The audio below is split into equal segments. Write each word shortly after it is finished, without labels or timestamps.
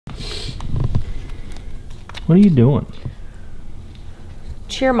What are you doing?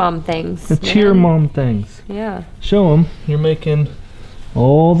 Cheer mom things. The cheer mom things. Yeah. Show them. You're making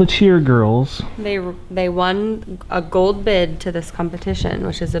all the cheer girls. They won a gold bid to this competition,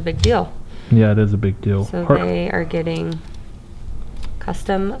 which is a big deal. Yeah, it is a big deal. So they are getting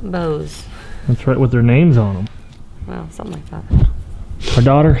custom bows. That's right, with their names on them. Well, something like that. Our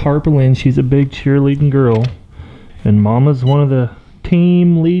daughter Harper Lynn, she's a big cheerleading girl, and Mama's one of the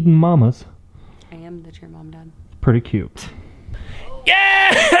team leading mamas. I am the cheer mom, Dad. Pretty cute.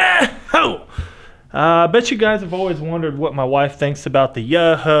 Yeah! Ho! I bet you guys have always wondered what my wife thinks about the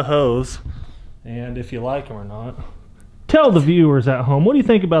yo-ho-hos, and if you like them or not. Tell the viewers at home, what do you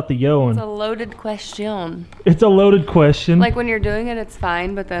think about the yo-ing? It's a loaded question. It's a loaded question. Like when you're doing it, it's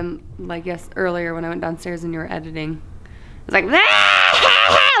fine, but then, like earlier when I went downstairs and you were editing, it's like,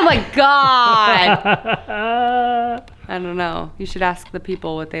 oh my God! I don't know. You should ask the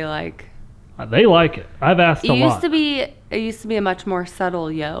people what they like. They like it. I've asked a lot. It used to be a much more subtle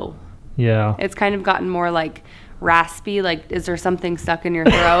yo. Yeah. It's kind of gotten more like raspy. Like, is there something stuck in your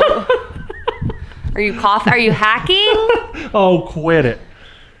throat? Are you coughing? Are you hacking? Oh, quit it.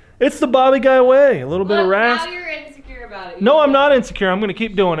 It's the Bobby Guy way. A little bit of rasp. Now you're insecure about it. No, I'm not insecure. I'm going to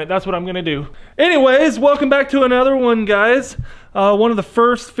keep doing it. That's what I'm going to do. Anyways, welcome back to another one, guys. One of the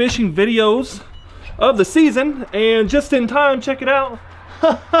first fishing videos of the season. And just in time, check it out.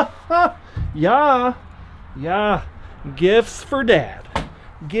 Yeah. Yeah. Gifts for Dad.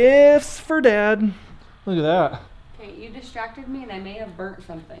 Gifts for Dad. Look at that. Okay, you distracted me and I may have burnt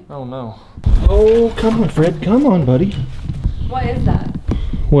something. Oh, no. Oh, come on, Fred. Come on, buddy. What is that?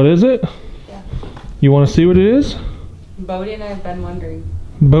 What is it? Yeah. You want to see what it is? Bodie and I have been wondering.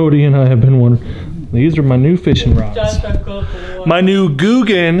 Bodie and I have been wondering. These are my new fishing rods. My new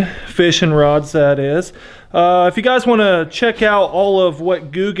Guggen fishing rods, that is. If you guys want to check out all of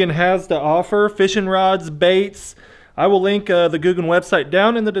what Guggen has to offer, fishing rods, baits, I will link the Guggen website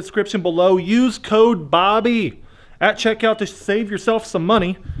down in the description below. Use code BOBBY at checkout to save yourself some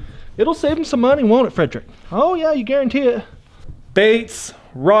money. It'll save them some money, won't it, Frederick? Oh yeah, you guarantee it. Baits,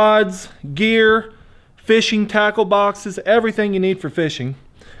 rods, gear, fishing tackle boxes, everything you need for fishing.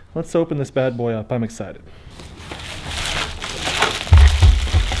 Let's open this bad boy up. I'm excited.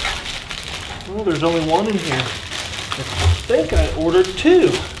 Oh, there's only one in here. I think I ordered two.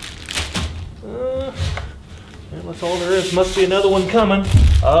 That's all there is. Must be another one coming.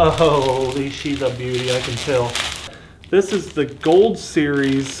 Oh, she's a beauty, I can tell. This is the Gold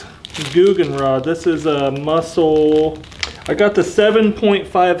Series Guggen rod. This is a muscle. I got the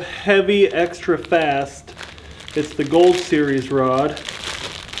 7.5 heavy extra fast. It's the Gold Series rod.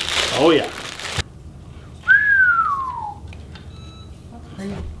 Oh yeah.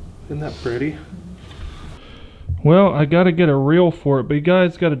 Isn't that pretty? Well, I gotta get a reel for it, but you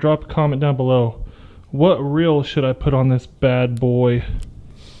guys gotta drop a comment down below. What reel should I put on this bad boy?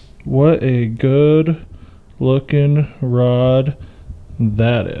 What a good looking rod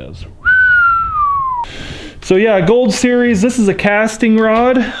that is. So yeah, Gold Series, this is a casting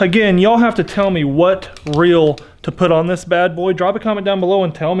rod. Again, y'all have to tell me what reel to put on this bad boy. Drop a comment down below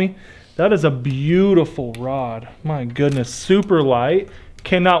and tell me. That is a beautiful rod. My goodness, super light.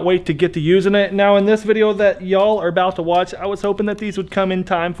 Cannot wait to get to using it. Now in this video that y'all are about to watch, I was hoping that these would come in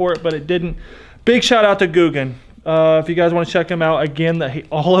time for it, but it didn't. Big shout out to Guggen. If you guys want to check them out, again,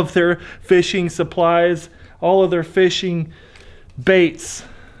 all of their fishing supplies, all of their fishing baits,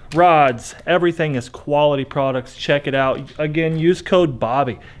 rods, everything is quality products. Check it out. Again, use code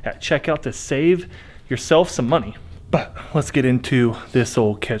BOBBY at checkout to save yourself some money. But let's get into this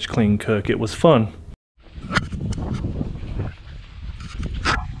old catch, clean, cook. It was fun.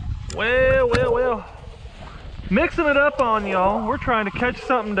 Well. Mixing it up on y'all. We're trying to catch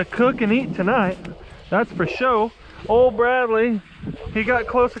something to cook and eat tonight. That's for sure. Old Bradley, he got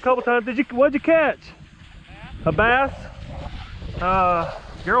close a couple times. What'd you catch? A bass?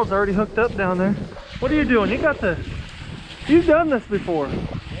 Gerald's already hooked up down there. What are you doing? You've done this before.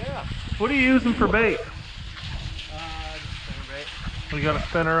 Yeah. What are you using for bait? Spinner bait. We got a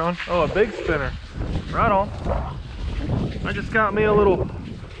spinner on? Oh, a big spinner. Right on. I just got me a little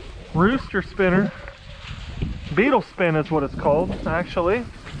rooster spinner. Beetle spin is what it's called, actually.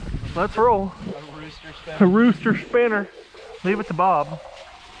 Let's roll. A rooster spinner. A rooster spinner. Leave it to Bob.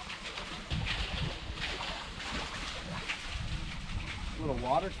 A little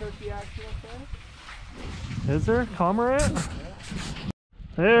water turkey action up there. Is there? Cormorant? Yeah.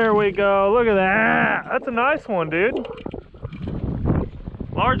 There we go. Look at that. That's a nice one, dude.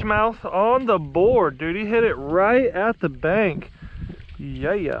 Largemouth on the board, dude. He hit it right at the bank.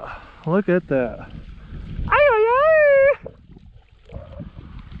 Yeah. Look at that. Ay.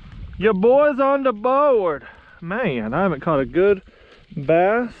 Your boy's on the board. Man, I haven't caught a good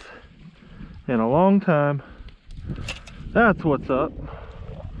bass in a long time. That's what's up.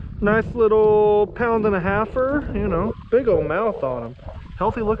 Nice little 1.5-pounder, you know, big old mouth on him.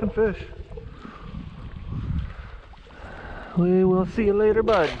 Healthy looking fish. We will see you later,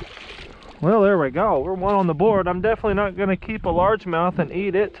 bud. Well, there we go. We're one on the board. I'm definitely not going to keep a largemouth and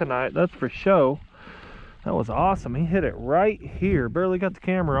eat it tonight. That's for show. That was awesome. He hit it right here. Barely got the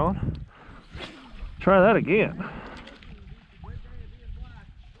camera on. Try that again.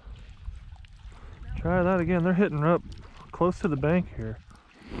 Try that again. They're hitting up close to the bank here.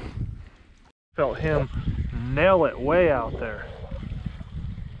 Felt him nail it way out there.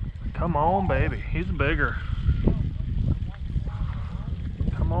 Come on, baby. He's bigger.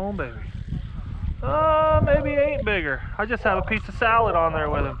 Come on, baby. Maybe he ain't bigger. I just have a piece of salad on there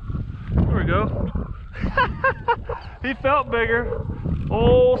with him. There we go. He felt bigger.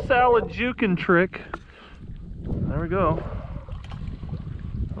 Old salad juking trick. There we go.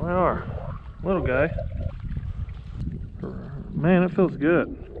 There we are. Little guy. Man, it feels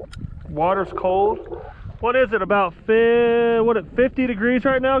good. Water's cold. What is it, about 50 degrees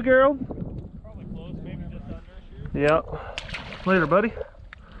right now, Gerald? Probably close, maybe just under. Yep. Later, buddy.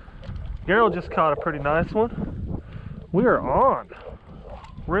 Gerald just caught a pretty nice one. We are on.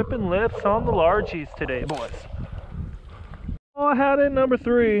 Ripping lips on the largies today, boys. Oh, I had it, number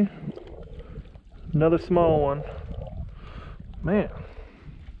 3. Another small one. Man.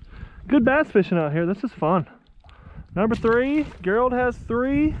 Good bass fishing out here. This is fun. Number 3. Gerald has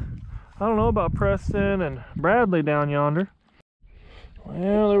 3. I don't know about Preston and Bradley down yonder.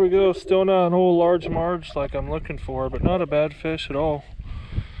 Well, there we go. Still not an old large marge like I'm looking for, but not a bad fish at all.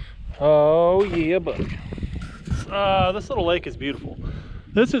 Oh yeah, buddy. This little lake is beautiful.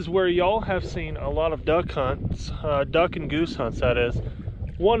 This is where y'all have seen a lot of duck hunts, duck and goose hunts, that is.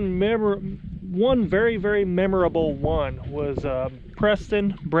 One very, very memorable one was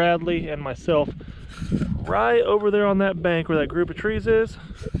Preston, Bradley, and myself right over there on that bank where that group of trees is.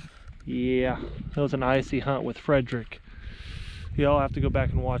 Yeah, that was an icy hunt with Frederick. Y'all have to go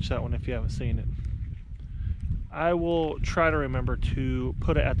back and watch that one if you haven't seen it. I will try to remember to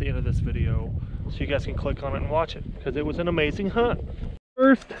put it at the end of this video so you guys can click on it and watch it, because it was an amazing hunt.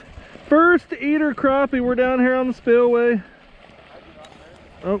 First eater crappie. We're down here on the spillway.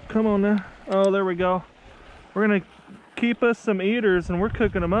 Oh, come on now. Oh, there we go. We're gonna keep us some eaters and we're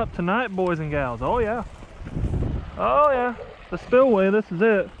cooking them up tonight, boys and gals. Oh yeah. Oh yeah. The spillway, this is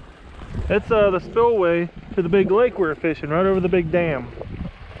it. It's the spillway to the big lake we were fishing, right over the big dam.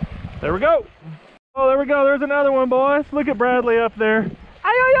 There we go. Oh, there we go. There's another one, boys. Look at Bradley up there.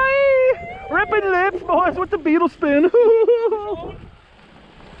 Aye, aye, aye. Ripping lips, boys, with the beetle spin.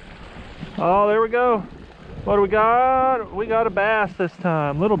 Oh, there we go. What do we got? We got a bass this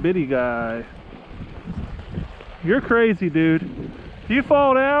time. Little bitty guy. You're crazy, dude. If you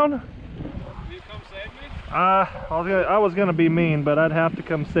fall down, Will you come save me? I was gonna be mean, but I'd have to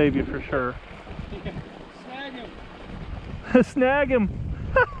come save you for sure. Snag him. Snag him.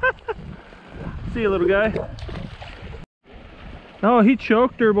 See you, little guy. Oh, he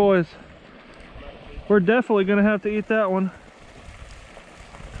choked her, boys. We're definitely gonna have to eat that one.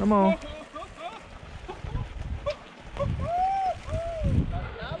 Come on.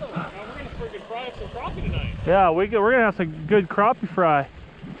 Yeah, we're gonna have some good crappie fry.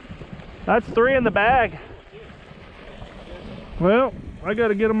 That's 3 in the bag. Well, I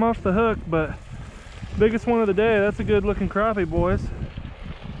gotta get them off the hook, but biggest one of the day. That's a good looking crappie, boys.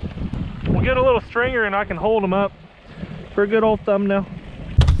 We'll get a little stringer and I can hold them up for a good old thumbnail.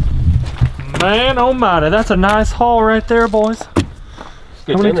 Man almighty, that's a nice haul right there, boys.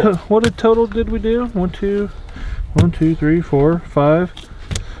 How many what total did we do? 1, 2, 3, 4, 5.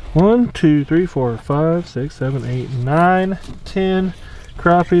 1, 2, 3, 4, 5, 6, 7, 8, 9, 10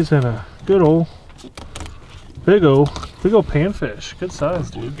 crappies and a good old big old panfish. Good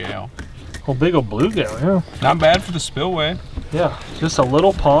size, dude. Bluegill. Oh, big old bluegill, yeah. Not bad for the spillway. Yeah, just a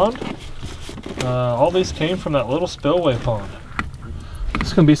little pond. All these came from that little spillway pond.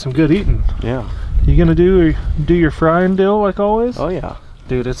 It's gonna be some good eating. Yeah. You gonna do your frying deal like always? Oh yeah.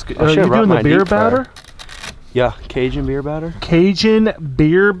 Dude, it's good. Are you doing the beer batter? Yeah, Cajun beer batter. Cajun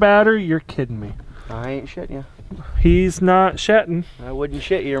beer batter? You're kidding me. I ain't shitting you. He's not shetting. I wouldn't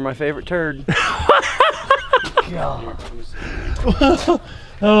shit you. You're my favorite turd. God.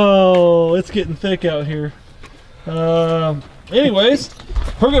 Oh, it's getting thick out here. Anyways,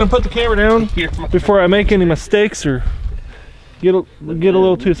 we're gonna put the camera down before I make any mistakes or get a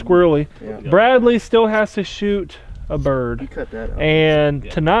little too squirrely. Yeah. Bradley still has to shoot a bird. You cut that out. And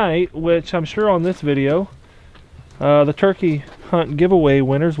tonight, which I'm sure on this video, the turkey hunt giveaway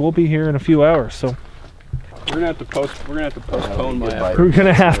winners will be here in a few hours. So We're gonna have to postpone my effort. We're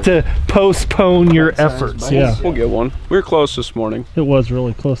gonna have to postpone your efforts. Yeah, We'll get one. We were close this morning. it was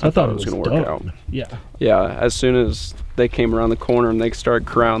really close. I thought it was gonna work out. Yeah. Yeah, as soon as they came around the corner and they started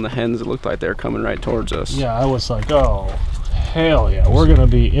corralling the hens, it looked like they were coming right towards us. Yeah, I was like, oh, hell yeah, we're gonna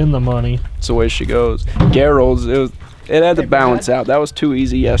be in the money. It's the way she goes. Gerald's, it had to balance out. That was too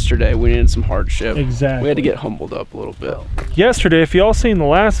easy yesterday. We needed some hardship. Exactly. We had to get humbled up a little bit. Yesterday, if y'all seen the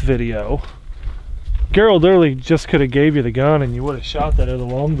last video, Gerald literally just could have gave you the gun and you would have shot that other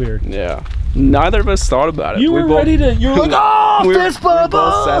longbeard. Yeah. Neither of us thought about it. You were ready to, you were like, oh, fist bump! We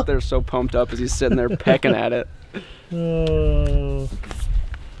both sat there so pumped up as he's sitting there pecking at it. Well,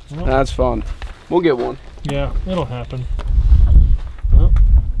 That's fun. We'll get one. yeah, it'll happen.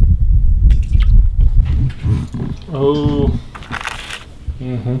 Oh.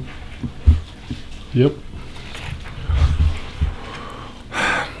 Mm-hmm. Yep.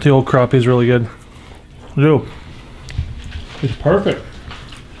 The old crappie's really good. Yo. It's perfect.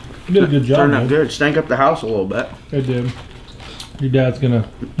 You did a good job, Turned out man. good. Stank up the house a little bit. It did. Your dad's gonna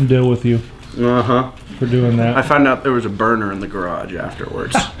deal with you Uh-huh. for doing I that. found out there was a burner in the garage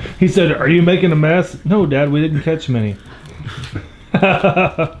afterwards. He said, "Are you making a mess?" No, Dad, we didn't catch many.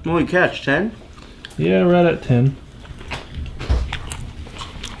 What we catch, 10? Yeah, right at 10.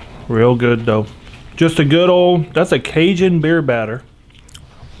 Real good though. Just a good old, that's a Cajun beer batter.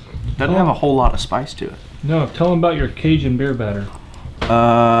 Doesn't have a whole lot of spice to it. No, tell them about your Cajun beer batter.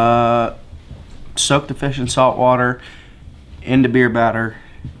 Soak the fish in salt water, into beer batter,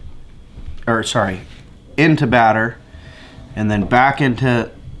 or sorry, into batter, and then back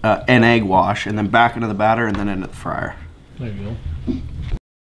into an egg wash, and then back into the batter, and then into the fryer. There you go.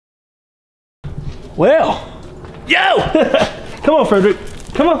 Well, yo! Come on, Frederick.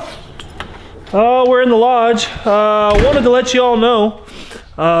 Come on. We're in the lodge. Wanted to let you all know.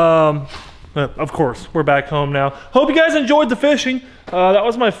 Of course, we're back home now. Hope you guys enjoyed the fishing. That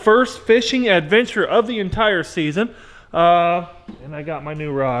was my first fishing adventure of the entire season. And I got my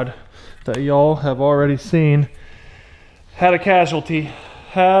new rod that y'all have already seen. Had a casualty.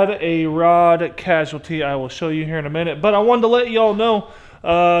 Had a rod casualty. I will show you here in a minute. But I wanted to let y'all know,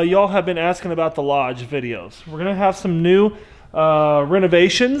 y'all have been asking about the lodge videos. We're gonna have some new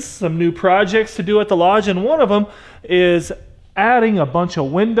renovations, some new projects to do at the lodge, and one of them is adding a bunch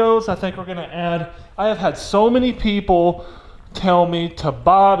of windows. I think we're gonna add, I have had so many people tell me to,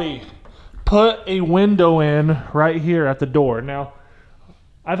 Bobby, put a window in right here at the door. Now,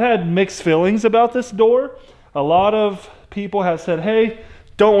 I've had mixed feelings about this door. A lot of people have said, hey,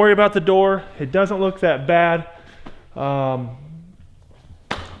 don't worry about the door. It doesn't look that bad. But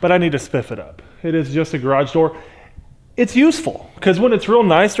I need to spiff it up. It is just a garage door. It's useful because when it's real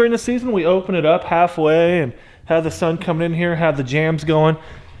nice during the season, we open it up halfway and have the sun coming in here, have the jams going.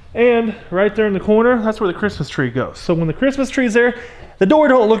 And right there in the corner, that's where the Christmas tree goes. So when the Christmas tree's there, the door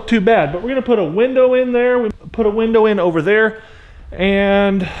don't look too bad. But we're gonna put a window in there. We put a window in over there.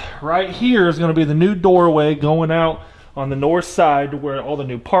 And right here is gonna be the new doorway going out on the north side where all the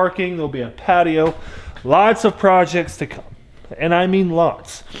new parking, there'll be a patio. Lots of projects to come. And I mean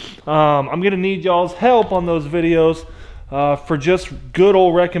lots. I'm gonna need y'all's help on those videos for just good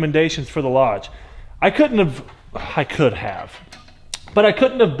old recommendations for the lodge. I could have, but I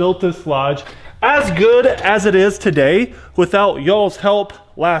couldn't have built this lodge as good as it is today without y'all's help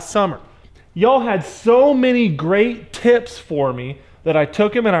last summer. Y'all had so many great tips for me that I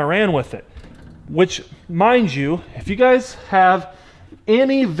took them and I ran with it. Which, mind you, if you guys have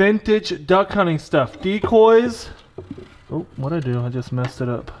any vintage duck hunting stuff, decoys, oh, what'd I do? I just messed it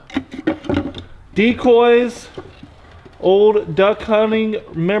up. Decoys, old duck hunting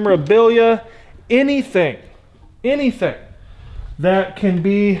memorabilia, anything that can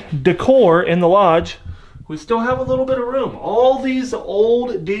be decor in the lodge, we still have a little bit of room. All these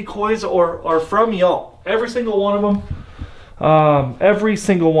old decoys are from y'all. Every single one of them. Every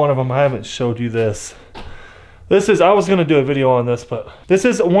single one of them. I haven't showed you this. This is, I was gonna do a video on this, but this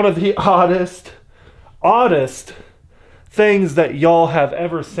is one of the oddest things that y'all have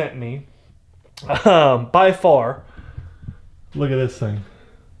ever sent me. By far. Look at this thing.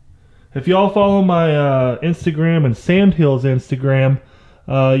 If y'all follow my Instagram and Sandhill's Instagram,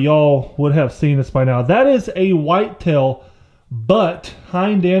 y'all would have seen this by now. That is a whitetail butt,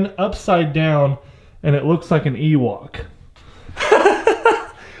 hind end, upside down, and it looks like an Ewok.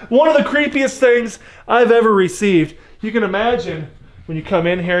 One of the creepiest things I've ever received. You can imagine when you come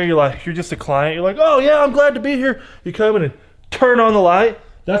in here, you're just a client. You're like, oh yeah, I'm glad to be here. You come in and turn on the light.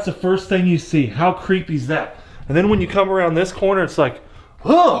 That's the first thing you see. How creepy is that? And then when you come around this corner, it's like,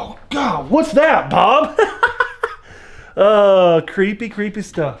 oh God, what's that, Bob? Creepy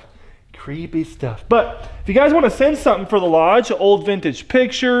stuff. creepy stuff. But if you guys want to send something for the lodge, old vintage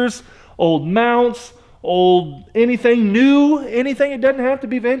pictures, old mounts, old anything new, anything, it doesn't have to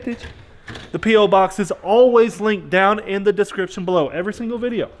be vintage. The P.O. box is always linked down in the description below, every single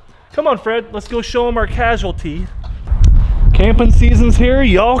video. Come on, Fred, let's go show them our casualty. Camping season's here.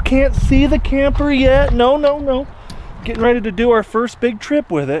 Y'all can't see the camper yet. No, no, no. Getting ready to do our first big trip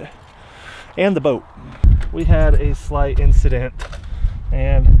with it. And the boat. We had a slight incident,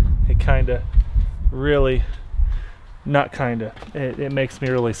 and it kinda really, not kinda, it makes me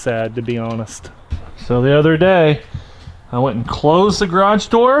really sad, to be honest. So the other day, I went and closed the garage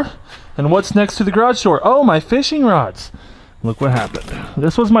door, and what's next to the garage door? Oh, my fishing rods. Look what happened.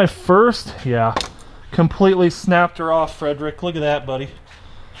 This was my first, yeah, completely snapped her off, Frederick. Look at that, buddy.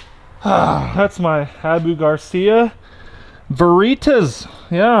 That's my Abu Garcia Veritas.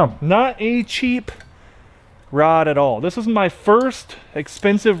 Yeah, not a cheap rod at all. This is my first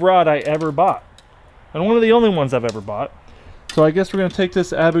expensive rod I ever bought, and one of the only ones I've ever bought. So I guess we're going to take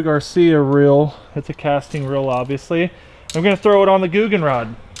this Abu Garcia reel. It's a casting reel, obviously. I'm going to throw it on the Guggen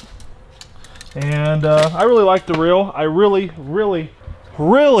rod. And I really like the reel. I really, really,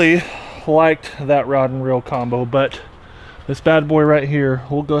 really liked that rod and reel combo. But this bad boy right here,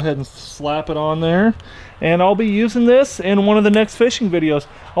 we'll go ahead and slap it on there. And I'll be using this in one of the next fishing videos.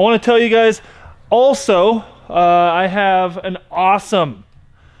 I want to tell you guys also, I have an awesome,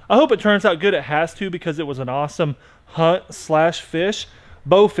 I hope it turns out good. It has to, because it was an awesome hunt slash fish.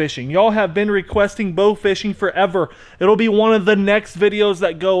 Bow fishing. Y'all have been requesting bow fishing forever. It'll be one of the next videos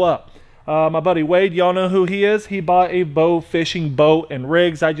that go up. My buddy Wade, y'all know who he is. He bought a bow fishing boat and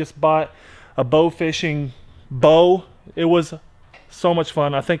rigs. I just bought a bow fishing bow. It was so much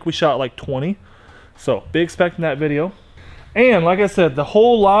fun. I think we shot like 20. So be expecting that video. And like I said, the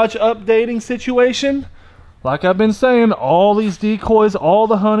whole lodge updating situation, like I've been saying, all these decoys, all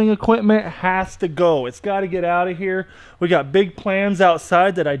the hunting equipment has to go. It's got to get out of here. We got big plans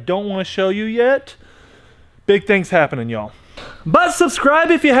outside that I don't want to show you yet. Big things happening, y'all. But subscribe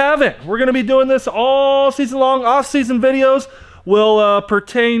if you haven't. We're going to be doing this all season long. Off-season videos will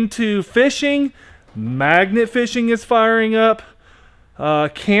pertain to fishing. Magnet fishing is firing up.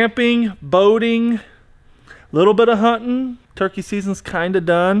 Camping, boating, a little bit of hunting. Turkey season's kind of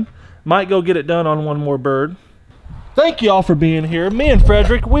done. Might go get it done on one more bird. Thank y'all for being here. Me and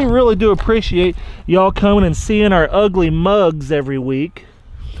Frederick, we really do appreciate y'all coming and seeing our ugly mugs every week.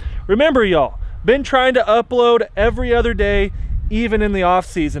 Remember, y'all, been trying to upload every other day, even in the off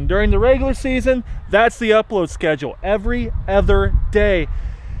season. During the regular season, that's the upload schedule, every other day.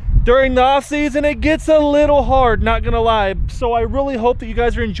 During the off season, it gets a little hard, not gonna lie. So I really hope that you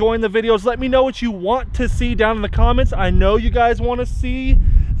guys are enjoying the videos. Let me know what you want to see down in the comments. I know you guys want to see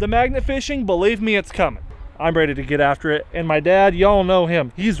the magnet fishing. Believe me, it's coming. I'm ready to get after it. And my dad, y'all know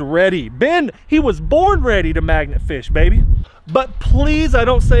him. He's ready. Ben, he was born ready to magnet fish, baby. But please, I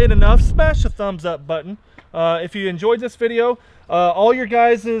don't say it enough, smash the thumbs up button. If you enjoyed this video, all your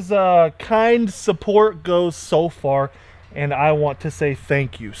guys' kind support goes so far. And I want to say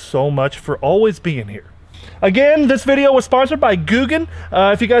thank you so much for always being here. Again, this video was sponsored by Guggen.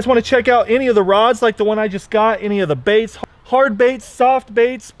 If you guys want to check out any of the rods like the one I just got, any of the baits, hard baits, soft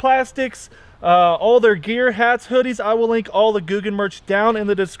baits, plastics, all their gear, hats, hoodies, I will link all the Guggen merch down in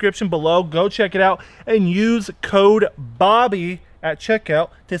the description below. Go check it out and use code BOBBY at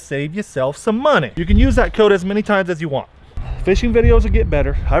checkout to save yourself some money. You can use that code as many times as you want. Fishing videos will get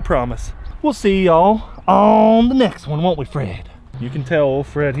better, I promise. We'll see y'all on the next one, won't we, Fred? You can tell old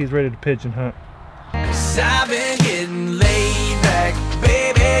Fred, he's ready to pigeon hunt. 'Cause I've been getting laid back,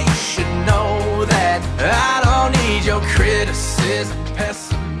 baby, you should know that I don't need your criticism,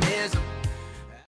 pessimism.